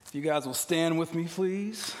If you guys will stand with me,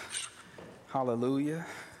 please. Hallelujah.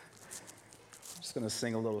 I'm just going to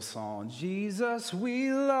sing a little song. Jesus,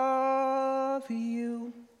 we love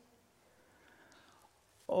you.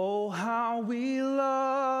 Oh, how we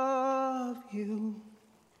love you.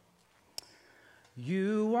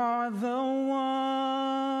 You are the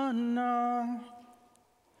one our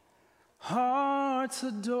hearts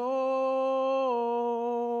adore.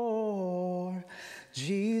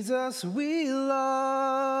 Jesus, we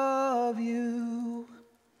love you.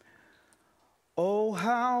 Oh,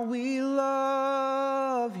 how we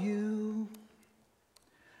love you.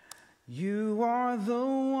 You are the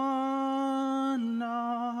one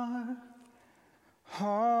our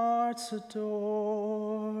hearts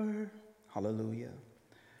adore. Hallelujah.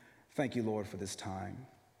 Thank you, Lord, for this time.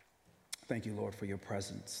 Thank you, Lord, for your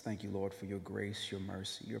presence. Thank you, Lord, for your grace, your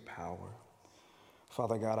mercy, your power.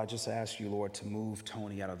 Father God, I just ask you, Lord, to move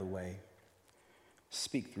Tony out of the way.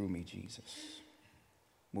 Speak through me, Jesus.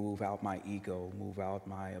 Move out my ego, move out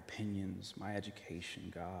my opinions, my education,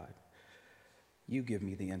 God. You give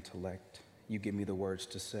me the intellect. You give me the words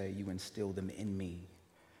to say. You instill them in me.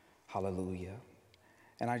 Hallelujah.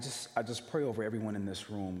 And I just pray over everyone in this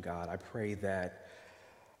room, God. I pray that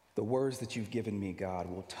the words that you've given me, God,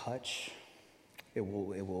 will touch. It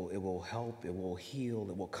will help. It will heal.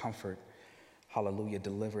 It will comfort. Hallelujah.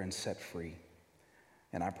 Deliver and set free.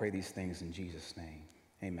 And I pray these things in Jesus' name.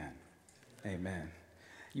 Amen. Amen.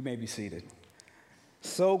 You may be seated.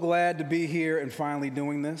 So glad to be here and finally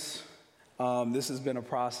doing this. This has been a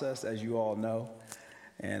process, as you all know,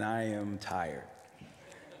 and I am tired.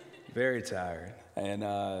 Very tired. And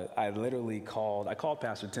I called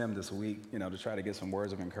Pastor Tim this week, to try to get some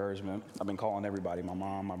words of encouragement. I've been calling everybody, my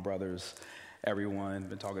mom, my brothers, everyone.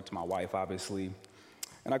 Been talking to my wife, obviously.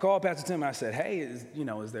 And I called Pastor Tim and I said, hey, is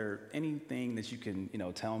there anything that you can,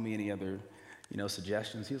 tell me, any other,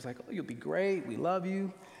 suggestions? He was like, oh, you'll be great. We love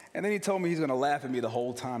you. And then he told me he's going to laugh at me the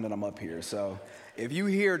whole time that I'm up here. So if you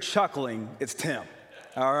hear chuckling, it's Tim,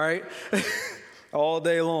 all right? All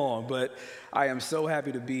day long. But I am so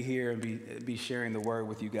happy to be here and be sharing the word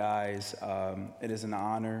with you guys. It is an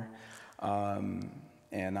honor. And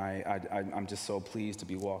I'm just so pleased to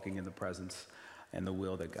be walking in the presence and the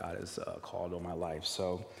will that God has called on my life.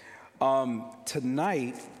 So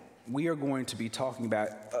tonight, we are going to be talking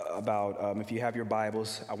about if you have your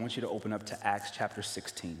Bibles, I want you to open up to Acts chapter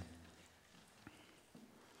 16.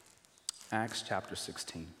 Acts chapter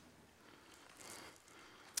 16.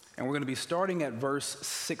 And we're going to be starting at verse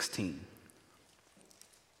 16.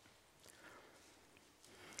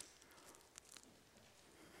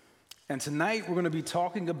 And tonight, we're going to be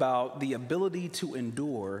talking about the ability to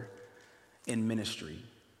endure in ministry.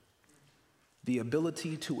 The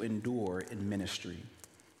ability to endure in ministry.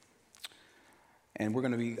 And we're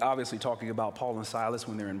going to be obviously talking about Paul and Silas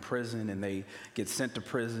when they're in prison and they get sent to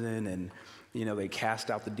prison and, they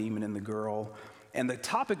cast out the demon in the girl. And the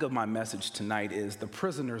topic of my message tonight is the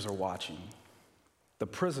prisoners are watching. The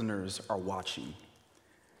prisoners are watching.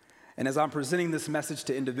 And as I'm presenting this message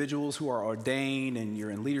to individuals who are ordained and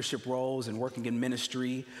you're in leadership roles and working in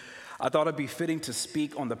ministry, I thought it'd be fitting to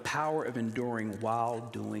speak on the power of enduring while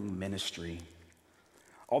doing ministry.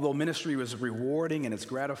 Although ministry is rewarding and it's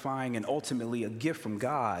gratifying and ultimately a gift from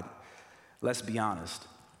God, let's be honest,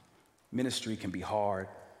 ministry can be hard,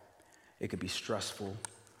 it could be stressful,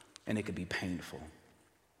 and it could be painful.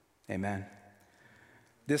 Amen.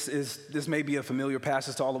 This may be a familiar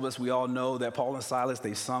passage to all of us. We all know that Paul and Silas,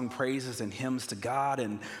 they sung praises and hymns to God,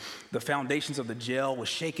 and the foundations of the jail was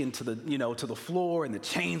shaken to the floor, and the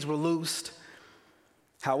chains were loosed.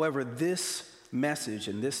 However, this message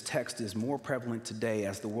and this text is more prevalent today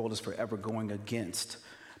as the world is forever going against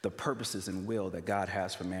the purposes and will that God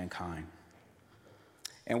has for mankind.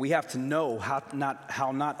 And we have to know how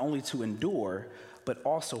not only to endure, but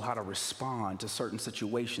also how to respond to certain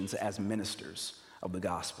situations as ministers of the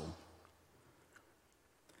gospel.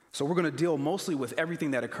 So we're going to deal mostly with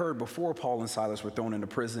everything that occurred before Paul and Silas were thrown into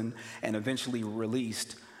prison and eventually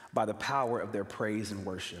released by the power of their praise and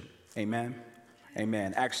worship. Amen?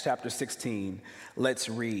 Amen. Acts chapter 16, let's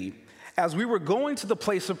read. As we were going to the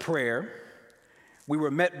place of prayer, we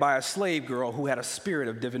were met by a slave girl who had a spirit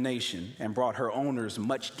of divination and brought her owners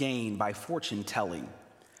much gain by fortune telling.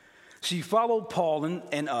 She followed Paul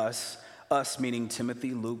and us meaning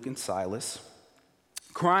Timothy, Luke, and Silas,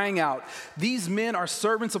 crying out, "These men are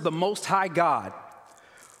servants of the Most High God,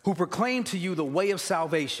 who proclaim to you the way of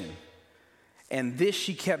salvation." And this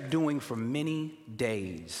she kept doing for many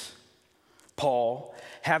days. Paul,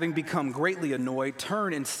 having become greatly annoyed,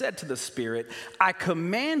 turned and said to the spirit, "I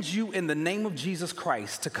command you in the name of Jesus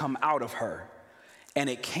Christ to come out of her." And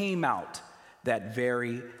it came out, that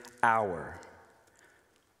very hour.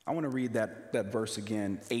 I want to read that verse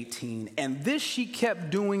again, 18. And this she kept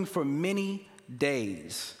doing for many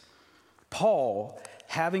days. Paul,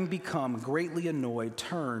 having become greatly annoyed,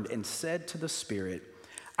 turned and said to the spirit,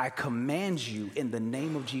 I command you in the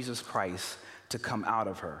name of Jesus Christ to come out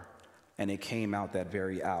of her. And it came out that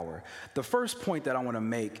very hour. The first point that I want to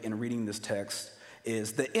make in reading this text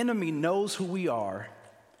is the enemy knows who we are,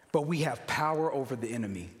 but we have power over the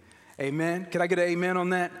enemy. Amen? Can I get an amen on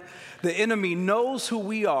that? The enemy knows who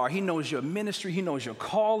we are. He knows your ministry. He knows your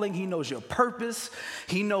calling. He knows your purpose.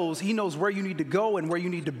 He knows where you need to go and where you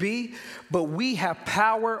need to be. But we have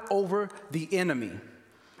power over the enemy.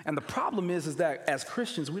 And the problem is that as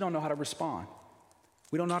Christians, we don't know how to respond.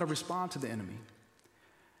 We don't know how to respond to the enemy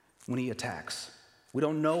when he attacks. We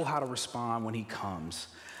don't know how to respond when he comes.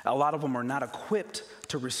 A lot of them are not equipped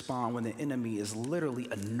to respond when the enemy is literally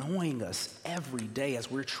annoying us every day as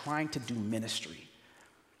we're trying to do ministry.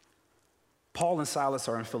 Paul and Silas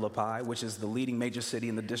are in Philippi, which is the leading major city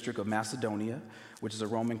in the district of Macedonia, which is a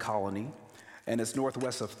Roman colony, and it's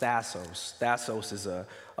northwest of Thassos. Thassos is a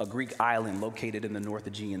Greek island located in the North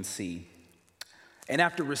Aegean Sea. And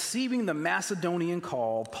after receiving the Macedonian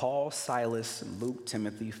call, Paul, Silas, and Luke,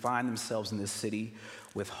 Timothy find themselves in this city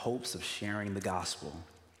with hopes of sharing the gospel.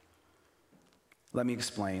 Let me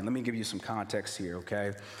explain. Let me give you some context here,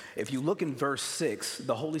 okay? If you look in verse 6,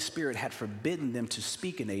 the Holy Spirit had forbidden them to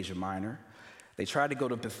speak in Asia Minor. They tried to go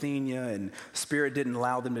to Bithynia, and Spirit didn't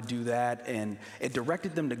allow them to do that, and it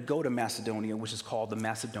directed them to go to Macedonia, which is called the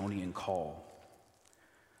Macedonian call.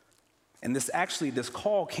 And this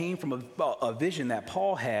call came from a vision that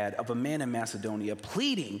Paul had of a man in Macedonia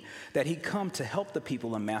pleading that he come to help the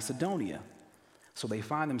people in Macedonia. So they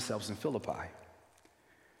find themselves in Philippi.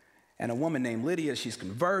 And a woman named Lydia, she's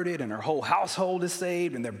converted, and her whole household is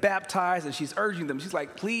saved, and they're baptized, and she's urging them. She's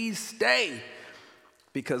like, please stay,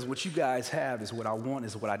 because what you guys have is what I want,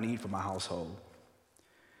 is what I need for my household.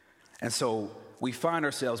 And so we find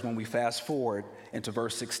ourselves, when we fast forward into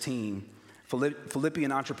verse 16,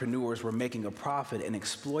 Philippian entrepreneurs were making a profit and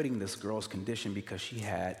exploiting this girl's condition because she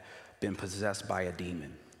had been possessed by a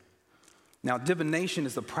demon. Now, divination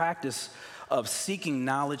is the practice of seeking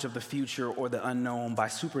knowledge of the future or the unknown by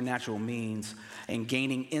supernatural means and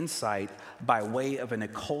gaining insight by way of an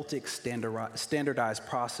occultic standardized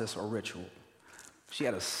process or ritual. She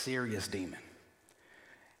had a serious demon.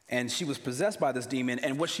 And she was possessed by this demon,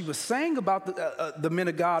 and what she was saying about the men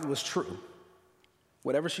of God was true.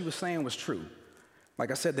 Whatever she was saying was true. Like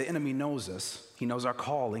I said, the enemy knows us. He knows our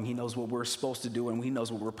calling. He knows what we're supposed to do, and he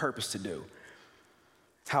knows what we're purposed to do.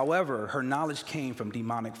 However, her knowledge came from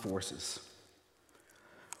demonic forces.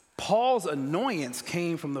 Paul's annoyance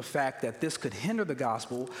came from the fact that this could hinder the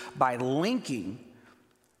gospel by linking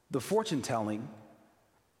the fortune telling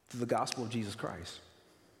to the gospel of Jesus Christ.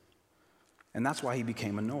 And that's why he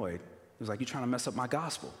became annoyed. He was like, you're trying to mess up my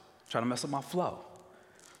gospel, trying to mess up my flow.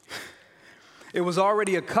 It was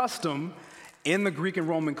already a custom in the Greek and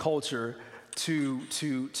Roman culture to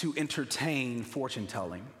entertain fortune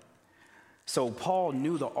telling. So Paul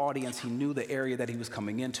knew the audience, he knew the area that he was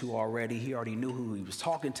coming into already. He already knew who he was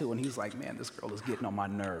talking to, and he's like, man, this girl is getting on my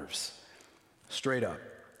nerves. Straight up.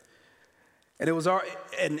 And it was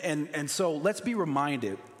so let's be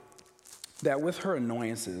reminded that with her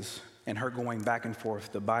annoyances and her going back and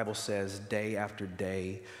forth, the Bible says day after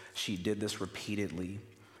day, she did this repeatedly.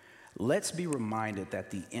 Let's be reminded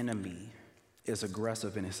that the enemy is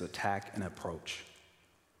aggressive in his attack and approach.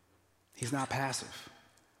 He's not passive.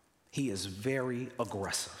 He is very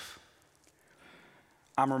aggressive.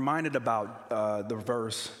 I'm reminded about the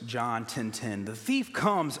verse, John 10:10. The thief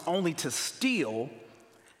comes only to steal,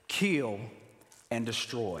 kill, and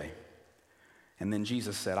destroy. And then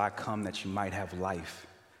Jesus said, I come that you might have life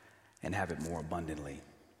and have it more abundantly.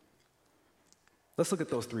 Let's look at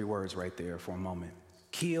those three words right there for a moment.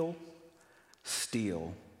 Kill,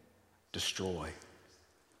 steal, destroy.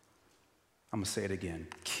 I'm going to say it again.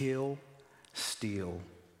 Kill, steal,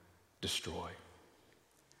 destroy.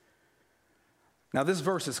 Now, this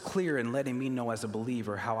verse is clear in letting me know as a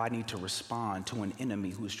believer how I need to respond to an enemy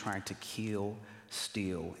who's trying to kill,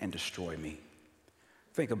 steal, and destroy me.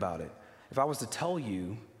 Think about it. If I was to tell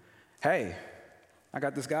you, hey, I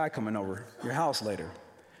got this guy coming over your house later,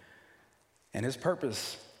 and his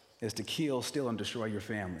purpose is to kill, steal, and destroy your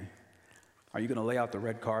family, are you going to lay out the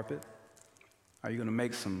red carpet? Are you going to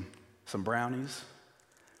make some brownies?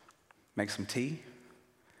 Make some tea?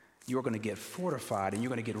 You're going to get fortified and you're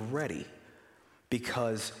going to get ready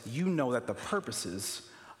because you know that the purposes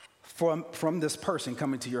from this person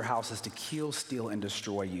coming to your house is to kill, steal, and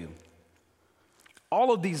destroy you.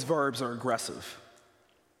 All of these verbs are aggressive.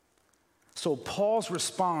 So Paul's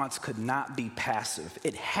response could not be passive.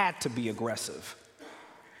 It had to be aggressive.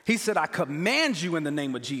 He said, I command you in the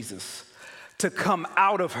name of Jesus to come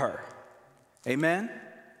out of her. Amen?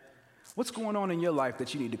 What's going on in your life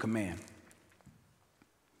that you need to command?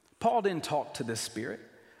 Paul didn't talk to this spirit.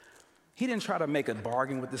 He didn't try to make a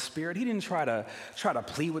bargain with the spirit. He didn't try to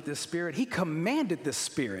plead with this spirit. He commanded this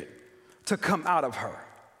spirit to come out of her.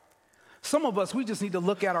 Some of us, we just need to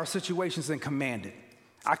look at our situations and command it.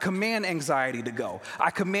 I command anxiety to go.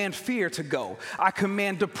 I command fear to go. I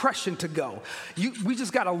command depression to go. We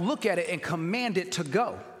just got to look at it and command it to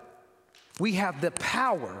go. We have the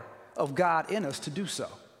power of God in us to do so.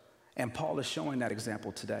 And Paul is showing that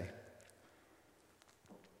example today.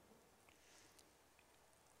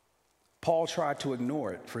 Paul tried to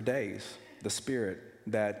ignore it for days, the spirit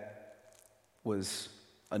that was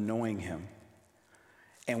annoying him.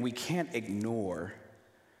 And we can't ignore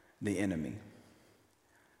the enemy.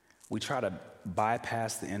 We try to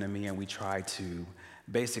bypass the enemy and we try to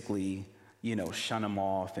basically, shun him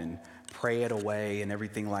off and pray it away and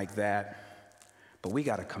everything like that. But we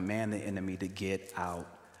got to command the enemy to get out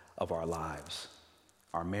of our lives,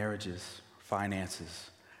 our marriages, finances,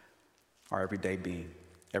 our everyday being,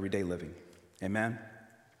 everyday living. Amen?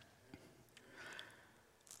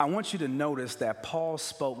 I want you to notice that Paul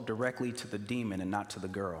spoke directly to the demon and not to the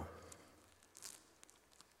girl.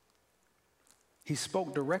 He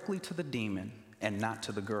spoke directly to the demon and not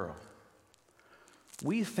to the girl.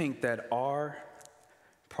 We think that our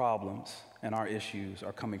problems and our issues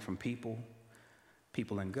are coming from people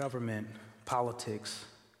in government, politics,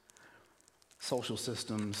 social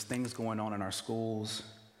systems, things going on in our schools.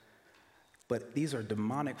 But these are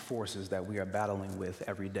demonic forces that we are battling with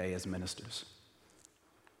every day as ministers.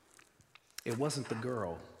 It wasn't the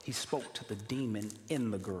girl. He spoke to the demon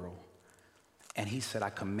in the girl. And he said, I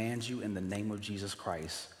command you in the name of Jesus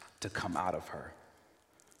Christ to come out of her.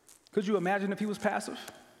 Could you imagine if he was passive?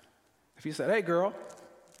 If he said, hey, girl,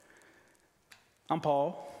 I'm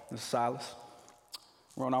Paul, this is Silas.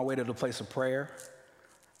 We're on our way to the place of prayer.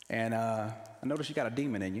 And I noticed you got a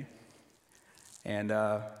demon in you. And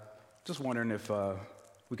just wondering if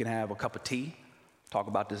we can have a cup of tea, talk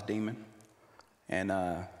about this demon, and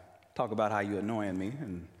talk about how you're annoying me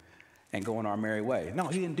and go on our merry way. No,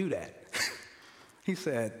 he didn't do that. He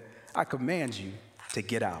said, I command you to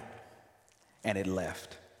get out. And it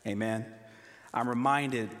left. Amen. I'm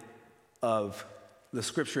reminded of the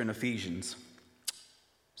scripture in Ephesians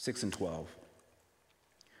 6:12.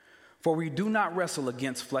 For we do not wrestle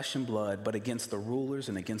against flesh and blood, but against the rulers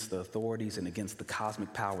and against the authorities and against the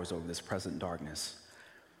cosmic powers over this present darkness,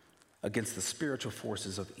 against the spiritual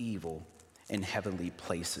forces of evil in heavenly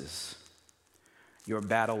places. Your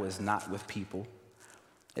battle is not with people.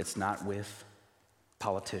 It's not with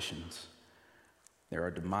politicians. There are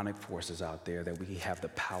demonic forces out there that we have the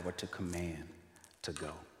power to command to go.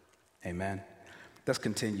 Amen. Let's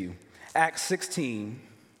continue. Acts 16,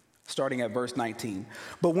 starting at verse 19.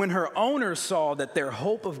 But when her owners saw that their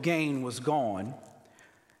hope of gain was gone,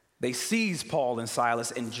 they seized Paul and Silas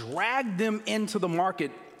and dragged them into the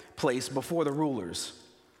marketplace before the rulers.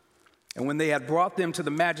 And when they had brought them to the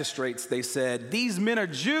magistrates, they said, these men are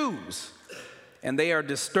Jews, and they are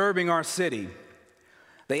disturbing our city.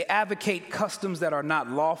 They advocate customs that are not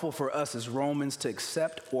lawful for us as Romans to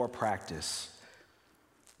accept or practice.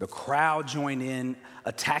 The crowd joined in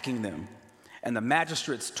attacking them, and the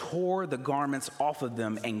magistrates tore the garments off of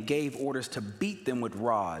them and gave orders to beat them with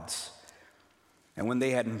rods. And when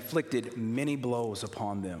they had inflicted many blows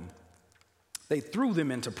upon them, they threw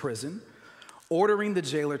them into prison, ordering the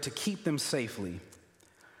jailer to keep them safely.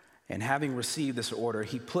 And having received this order,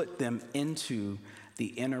 he put them into the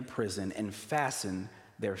inner prison and fastened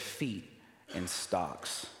their feet in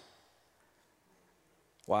stocks.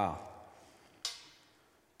 Wow.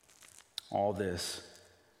 All this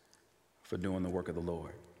for doing the work of the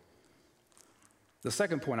Lord. The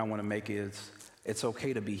second point I want to make is it's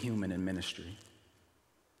okay to be human in ministry.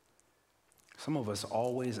 Some of us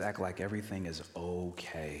always act like everything is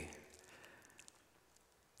okay.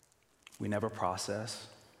 We never process.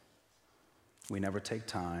 We never take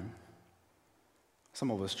time. Some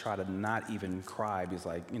of us try to not even cry because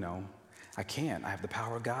I can't. I have the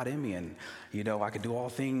power of God in me and, I can do all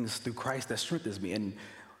things through Christ that strengthens me. And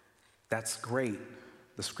that's great.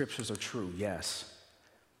 The scriptures are true, yes.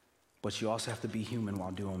 But you also have to be human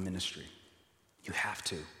while doing ministry. You have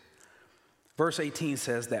to. Verse 18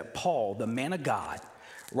 says that Paul, the man of God,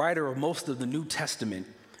 writer of most of the New Testament,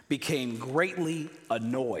 became greatly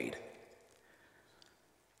annoyed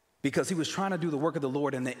because he was trying to do the work of the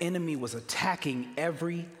Lord and the enemy was attacking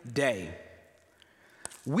every day.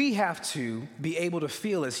 We have to be able to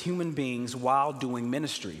feel as human beings while doing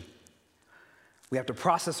ministry. We have to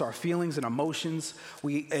process our feelings and emotions.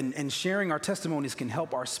 And sharing our testimonies can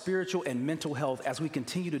help our spiritual and mental health as we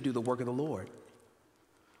continue to do the work of the Lord.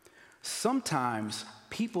 Sometimes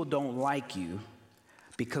people don't like you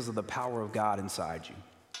because of the power of God inside you.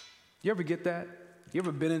 You ever get that? You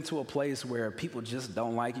ever been into a place where people just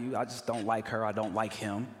don't like you? I just don't like her. I don't like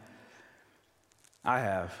him. I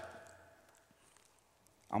have.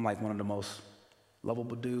 I'm like one of the most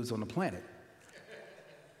lovable dudes on the planet.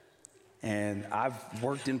 And I've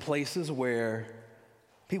worked in places where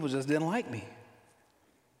people just didn't like me.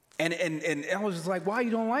 And I was just like, why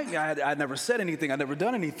you don't like me? I never said anything. I never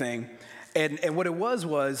done anything. And what it was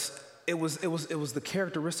the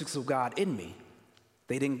characteristics of God in me.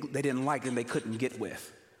 They didn't like and they couldn't get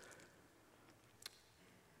with.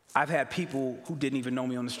 I've had people who didn't even know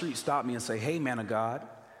me on the street stop me and say, hey, man of God,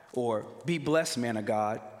 or be blessed, man of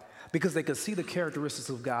God, because they could see the characteristics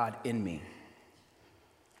of God in me.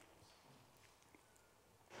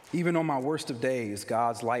 Even on my worst of days,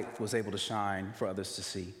 God's light was able to shine for others to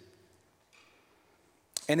see.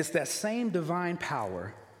 And it's that same divine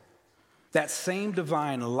power, that same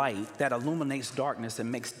divine light that illuminates darkness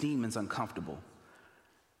and makes demons uncomfortable,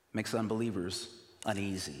 makes unbelievers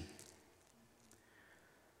uneasy.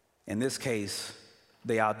 In this case,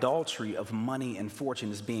 the adultery of money and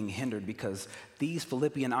fortune is being hindered because these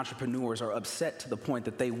Philippian entrepreneurs are upset to the point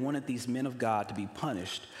that they wanted these men of God to be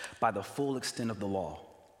punished by the full extent of the law.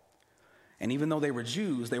 And even though they were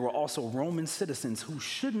Jews, they were also Roman citizens who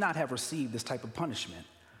should not have received this type of punishment.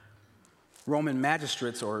 Roman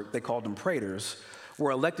magistrates, or they called them praetors, were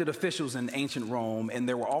elected officials in ancient Rome, and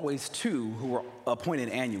there were always two who were appointed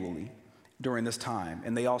annually during this time.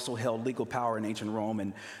 And they also held legal power in ancient Rome,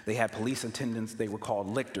 and they had police attendants. They were called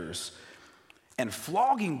lictors. And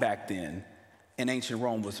flogging back then in ancient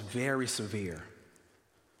Rome was very severe.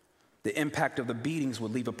 The impact of the beatings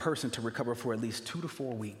would leave a person to recover for at least 2 to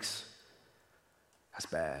 4 weeks. That's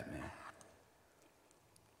bad, man.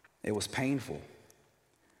 It was painful.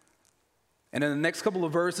 And in the next couple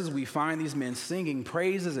of verses, we find these men singing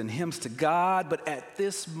praises and hymns to God, but at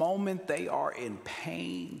this moment, they are in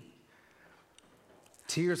pain.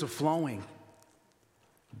 Tears are flowing.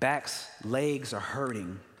 Backs, legs are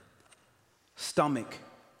hurting. Stomach,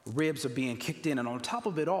 ribs are being kicked in, and on top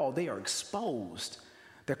of it all, they are exposed.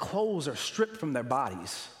 Their clothes are stripped from their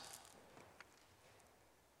bodies.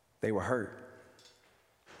 They were hurt.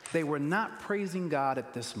 They were not praising God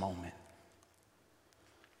at this moment.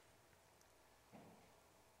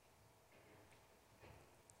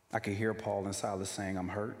 I could hear Paul and Silas saying, I'm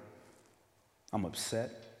hurt, I'm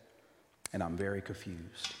upset, and I'm very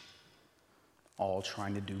confused. All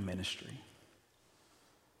trying to do ministry.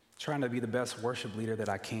 Trying to be the best worship leader that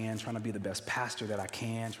I can, trying to be the best pastor that I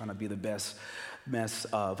can, trying to be the best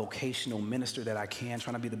vocational minister that I can,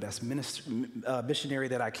 trying to be the best missionary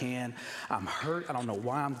that I can. I'm hurt. I don't know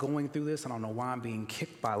why I'm going through this. I don't know why I'm being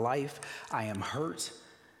kicked by life. I am hurt,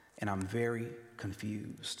 and I'm very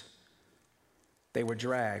confused. They were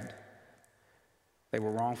dragged. They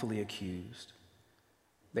were wrongfully accused.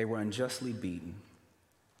 They were unjustly beaten.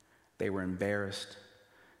 They were embarrassed,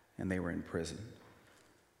 and they were in prison.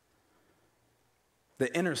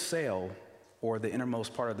 The inner cell, or the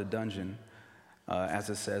innermost part of the dungeon, as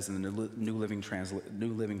it says in the New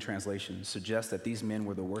Living Translation, suggests that these men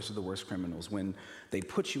were the worst of the worst criminals. When they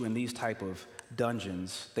put you in these type of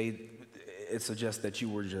dungeons, it suggests that you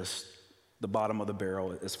were just the bottom of the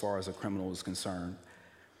barrel as far as a criminal is concerned.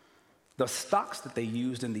 The stocks that they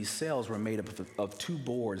used in these cells were made up of 2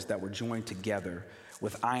 boards that were joined together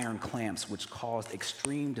with iron clamps, which caused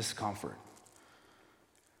extreme discomfort.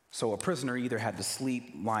 So a prisoner either had to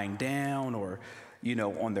sleep lying down or,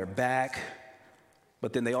 on their back,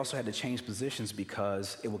 but then they also had to change positions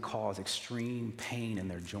because it would cause extreme pain in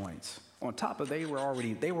their joints. On top of they were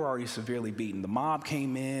already severely beaten. The mob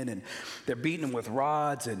came in and they're beating them with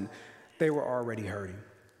rods, and they were already hurting.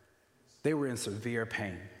 They were in severe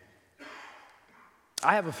pain.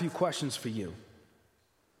 I have a few questions for you.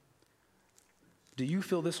 Do you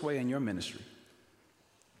feel this way in your ministry?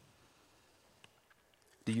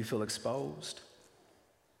 Do you feel exposed?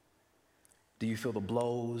 Do you feel the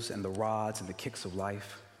blows and the rods and the kicks of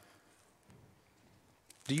life?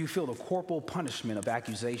 Do you feel the corporal punishment of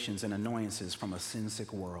accusations and annoyances from a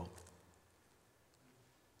sin-sick world?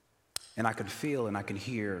 And I can feel and I can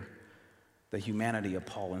hear the humanity of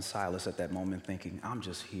Paul and Silas at that moment thinking, I'm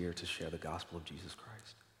just here to share the gospel of Jesus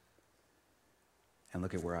Christ. And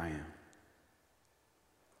look at where I am.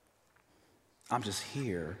 I'm just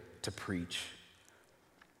here to preach.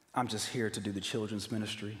 I'm just here to do the children's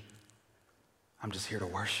ministry. I'm just here to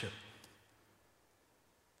worship.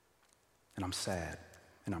 And I'm sad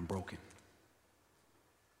and I'm broken.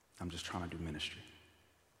 I'm just trying to do ministry.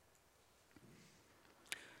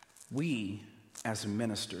 We, as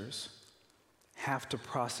ministers, have to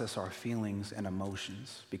process our feelings and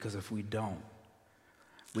emotions, because if we don't,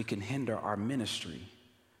 we can hinder our ministry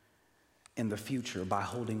in the future by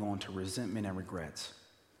holding on to resentment and regrets.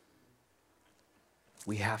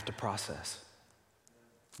 We have to process.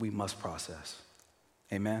 We must process.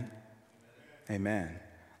 Amen? Amen.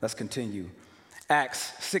 Let's continue.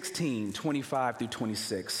 Acts 16, 25 through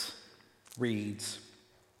 26 reads,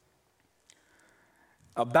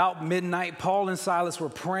 about midnight, Paul and Silas were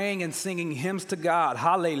praying and singing hymns to God.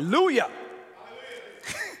 Hallelujah.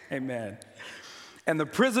 Amen. And the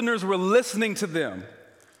prisoners were listening to them.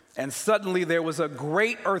 And suddenly there was a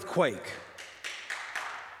great earthquake.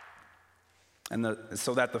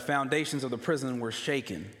 So that the foundations of the prison were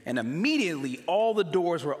shaken. And immediately all the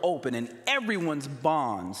doors were open and everyone's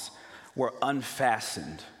bonds were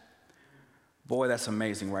unfastened. Boy, that's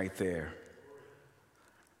amazing right there.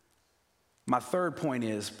 My third point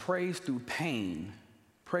is praise through pain.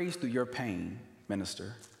 Praise through your pain,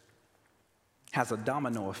 minister, has a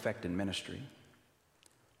domino effect in ministry.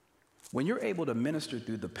 When you're able to minister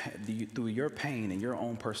through your pain and your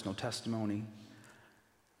own personal testimony,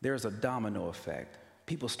 there's a domino effect.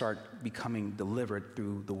 People start becoming delivered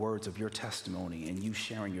through the words of your testimony and you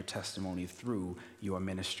sharing your testimony through your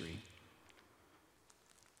ministry.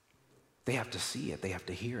 They have to see it. They have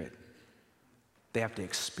to hear it. They have to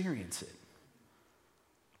experience it.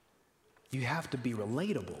 You have to be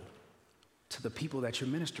relatable to the people that you're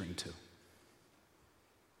ministering to.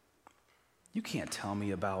 You can't tell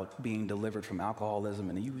me about being delivered from alcoholism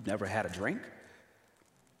and you've never had a drink.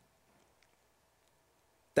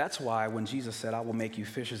 That's why when Jesus said, I will make you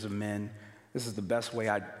fishers of men, this is the best way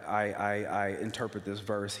I interpret this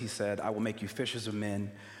verse. He said, I will make you fishers of men.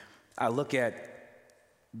 I look at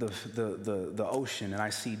the ocean and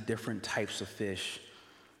I see different types of fish,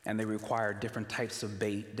 and they require different types of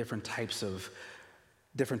bait, different types of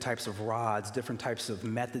rods, different types of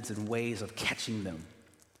methods and ways of catching them.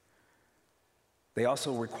 They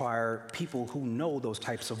also require people who know those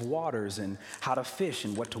types of waters and how to fish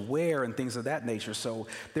and what to wear and things of that nature. So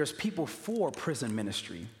there's people for prison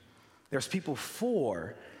ministry. There's people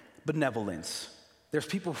for benevolence. There's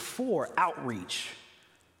people for outreach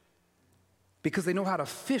because they know how to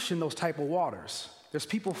fish in those type of waters. There's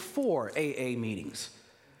people for AA meetings.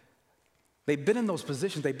 They've been in those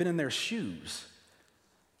positions, they've been in their shoes,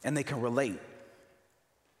 and they can relate.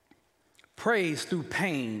 Praise through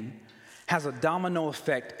pain has a domino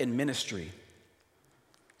effect in ministry.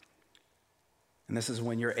 And this is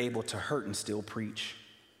when you're able to hurt and still preach,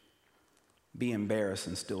 be embarrassed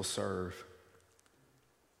and still serve,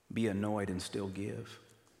 be annoyed and still give.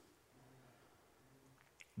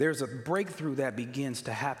 There's a breakthrough that begins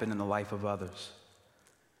to happen in the life of others.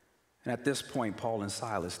 And at this point, Paul and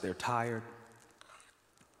Silas, they're tired,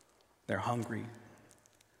 they're hungry,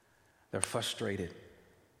 they're frustrated,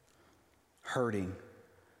 hurting,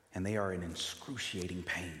 and they are in excruciating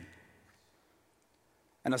pain.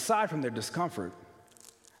 And aside from their discomfort,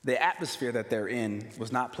 the atmosphere that they're in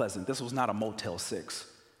was not pleasant. This was not a Motel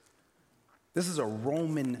 6. This is a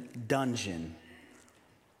Roman dungeon.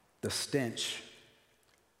 The stench,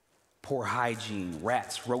 poor hygiene,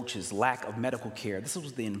 rats, roaches, lack of medical care. This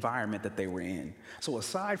was the environment that they were in. So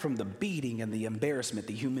aside from the beating and the embarrassment,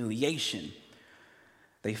 the humiliation,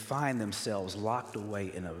 they find themselves locked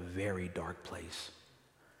away in a very dark place.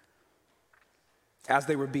 As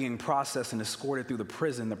they were being processed and escorted through the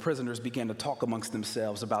prison, the prisoners began to talk amongst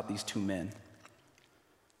themselves about these two men.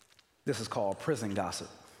 This is called prison gossip.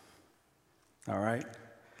 All right?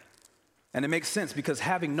 And it makes sense because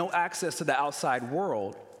having no access to the outside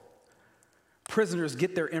world, prisoners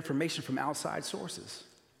get their information from outside sources.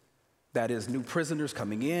 That is, new prisoners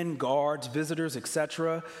coming in, guards, visitors,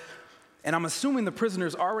 etc. And I'm assuming the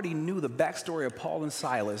prisoners already knew the backstory of Paul and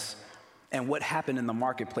Silas and what happened in the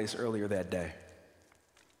marketplace earlier that day.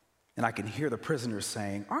 And I can hear the prisoners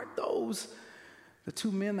saying, aren't those the two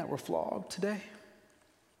men that were flogged today?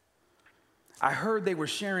 I heard they were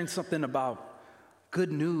sharing something about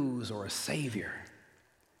good news or a savior.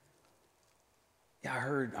 Yeah, I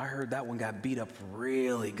heard that one got beat up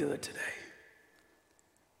really good today.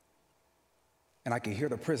 And I can hear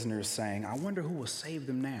the prisoners saying, I wonder who will save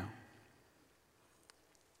them now.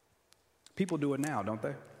 People do it now, don't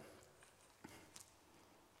they?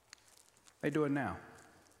 They do it now.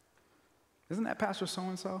 Isn't that Pastor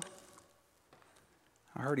so-and-so?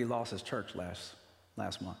 I heard he lost his church last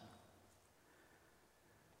month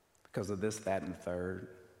because of this, that, and the third.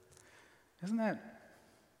 isn't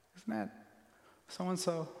that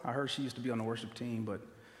so-and-so? I heard she used to be on the worship team, but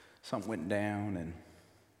something went down, and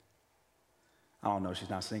I don't know, she's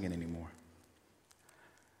not singing anymore.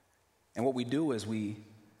 And what we do is we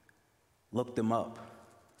look them up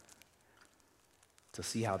to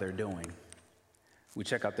see how they're doing. We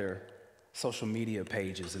check out their social media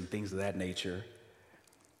pages and things of that nature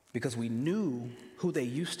because we knew who they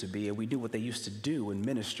used to be and we knew what they used to do in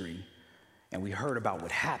ministry, and we heard about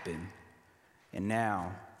what happened, and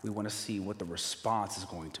now we want to see what the response is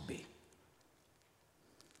going to be.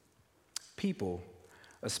 People,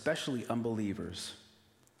 especially unbelievers,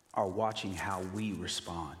 are watching how we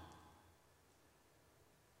respond.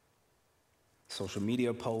 Social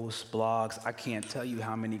media posts, blogs. I can't tell you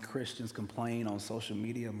how many Christians complain on social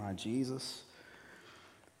media. My Jesus.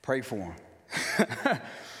 Pray for them.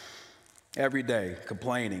 Every day,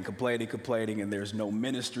 complaining, and there's no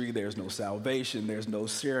ministry, there's no salvation, there's no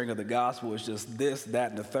sharing of the gospel. It's just this,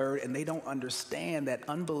 that, and the third. And they don't understand that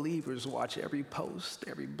unbelievers watch every post,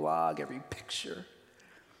 every blog, every picture.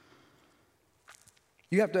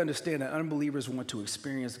 You have to understand that unbelievers want to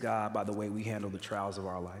experience God by the way we handle the trials of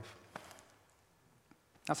our life.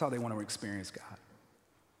 That's how they want to experience God.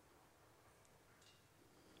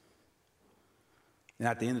 And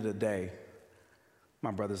at the end of the day, my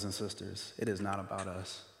brothers and sisters, it is not about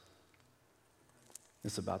us.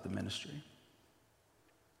 It's about the ministry.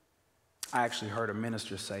 I actually heard a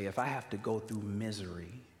minister say, if I have to go through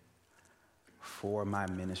misery for my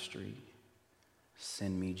ministry,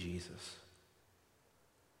 send me Jesus.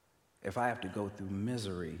 If I have to go through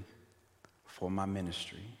misery for my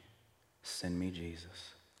ministry, send me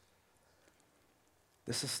Jesus.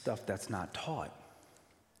 This is stuff that's not taught.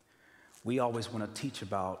 We always want to teach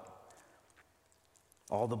about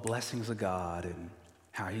all the blessings of God and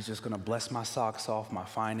how he's just going to bless my socks off, my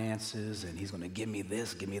finances, and he's going to give me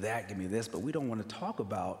this, give me that, give me this. But we don't want to talk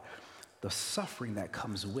about the suffering that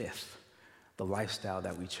comes with the lifestyle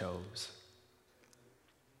that we chose.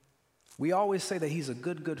 We always say that he's a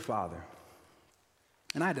good, good father.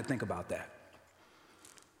 And I had to think about that.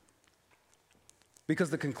 Because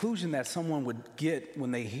the conclusion that someone would get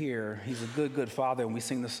when they hear he's a good, good father, and we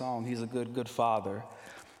sing the song, he's a good, good father,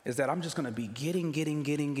 is that I'm just going to be getting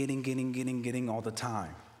all the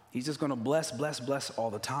time. He's just going to bless all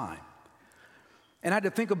the time. And I had to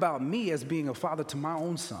think about me as being a father to my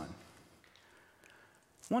own son.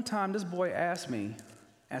 One time, this boy asked me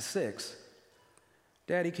at 6,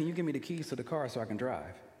 Daddy, can you give me the keys to the car so I can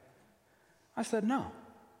drive? I said, no.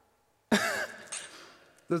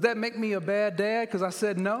 Does that make me a bad dad because I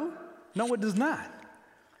said no? No, it does not.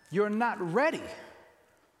 You're not ready.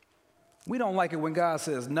 We don't like it when God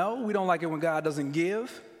says no. We don't like it when God doesn't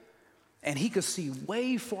give. And he could see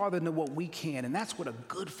way farther than what we can. And that's what a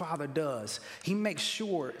good father does. He makes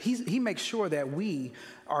sure that we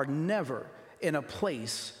are never in a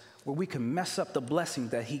place where we can mess up the blessing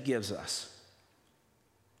that he gives us.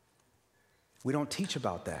 We don't teach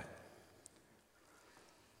about that.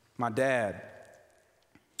 My dad,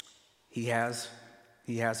 he has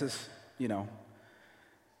his,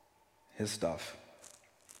 his stuff.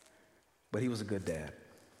 But he was a good dad.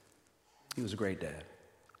 He was a great dad.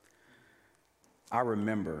 I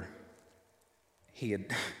remember he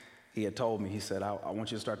had told me, he said, I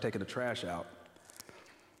want you to start taking the trash out.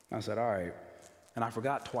 I said, all right. And I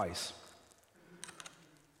forgot twice.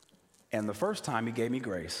 And the first time he gave me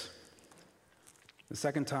grace. The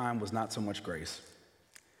second time was not so much grace.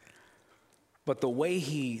 But the way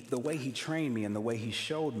he trained me and the way he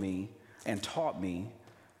showed me and taught me,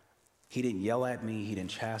 he didn't yell at me, he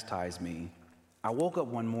didn't chastise me. I woke up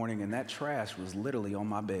one morning and that trash was literally on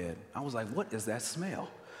my bed. I was like, what is that smell?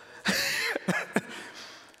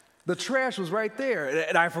 The trash was right there,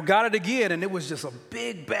 and I forgot it again, and it was just a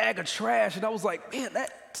big bag of trash, and I was like, man,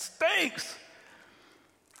 that stinks.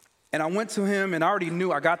 And I went to him, and I already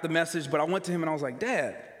knew I got the message, but I went to him and I was like,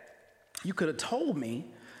 Dad, you could have told me.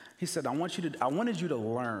 He said, I wanted you to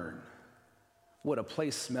learn what a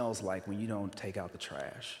place smells like when you don't take out the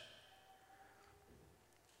trash.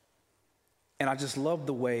 And I just loved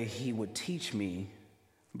the way he would teach me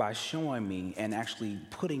by showing me and actually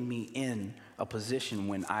putting me in a position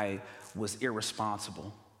when I was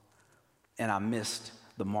irresponsible and I missed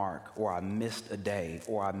the mark, or I missed a day,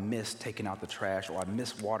 or I missed taking out the trash, or I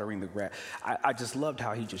missed watering the grass. I just loved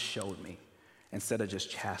how he just showed me instead of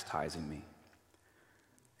just chastising me.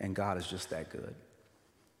 And God is just that good.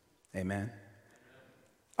 Amen.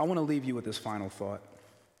 I want to leave you with this final thought.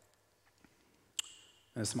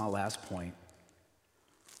 And it's my last point.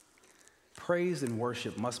 Praise and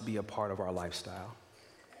worship must be a part of our lifestyle.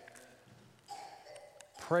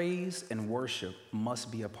 praise and worship must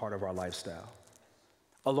be a part of our lifestyle,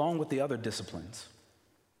 along with the other disciplines,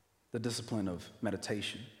 the discipline of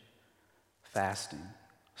meditation, fasting,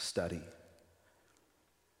 study,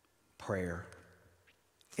 prayer.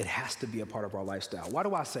 It has to be a part of our lifestyle. Why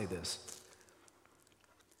do I say this?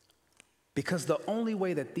 Because the only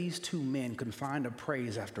way that these two men could find a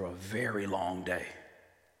praise after a very long day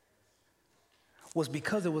was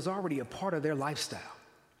because it was already a part of their lifestyle.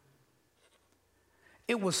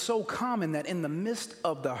 It was so common that in the midst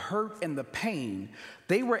of the hurt and the pain,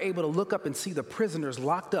 they were able to look up and see the prisoners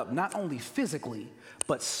locked up, not only physically,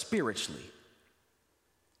 but spiritually.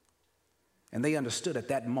 And they understood at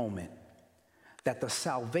that moment that the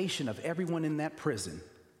salvation of everyone in that prison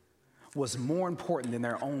was more important than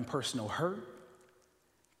their own personal hurt,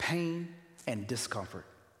 pain, and discomfort.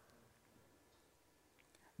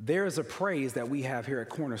 There is a praise that we have here at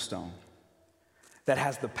Cornerstone that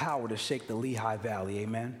has the power to shake the Lehigh Valley,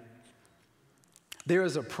 amen? There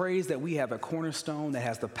is a praise that we have at Cornerstone that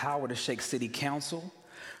has the power to shake city council,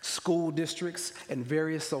 school districts, and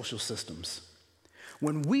various social systems.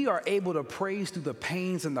 When we are able to praise through the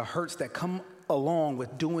pains and the hurts that come along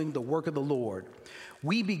with doing the work of the Lord,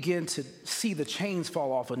 we begin to see the chains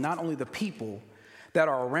fall off of not only the people that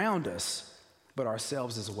are around us, but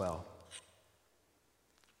ourselves as well.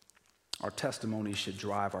 Our testimonies should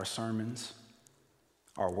drive our sermons,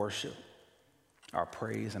 our worship, our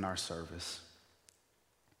praise, and our service.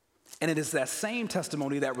 And it is that same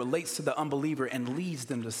testimony that relates to the unbeliever and leads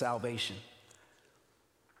them to salvation.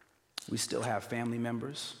 We still have family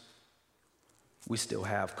members. We still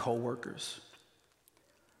have coworkers.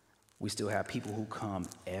 We still have people who come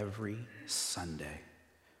every Sunday,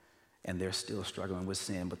 and they're still struggling with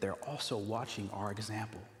sin, but they're also watching our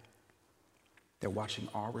example. They're watching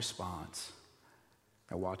our response.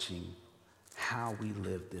 They're watching how we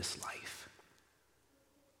live this life.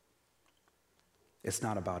 It's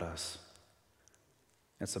not about us.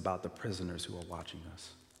 It's about the prisoners who are watching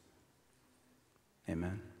us.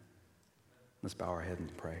 Amen. Let's bow our head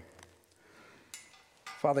and pray.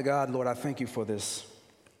 Father God, Lord, I thank you for this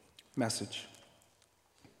message.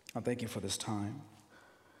 I thank you for this time.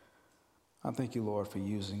 I thank you, Lord, for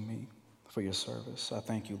using me for your service. I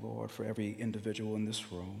thank you, Lord, for every individual in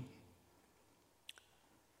this room.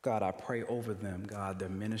 God, I pray over them, God, their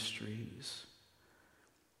ministries,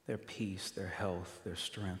 their peace, their health, their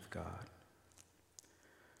strength, God.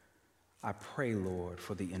 I pray, Lord,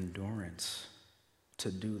 for the endurance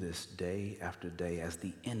to do this day after day as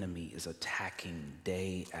the enemy is attacking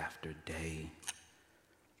day after day.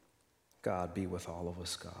 God, be with all of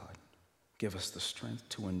us, God. Give us the strength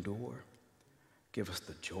to endure. Give us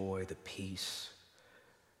the joy, the peace.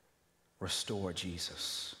 Restore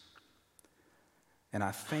Jesus. And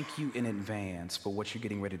I thank you in advance for what you're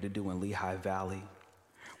getting ready to do in Lehigh Valley,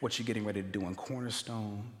 what you're getting ready to do in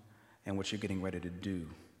Cornerstone, and what you're getting ready to do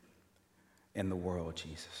in the world,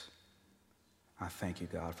 Jesus. I thank you,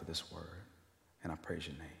 God, for this word, and I praise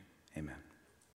your name. Amen.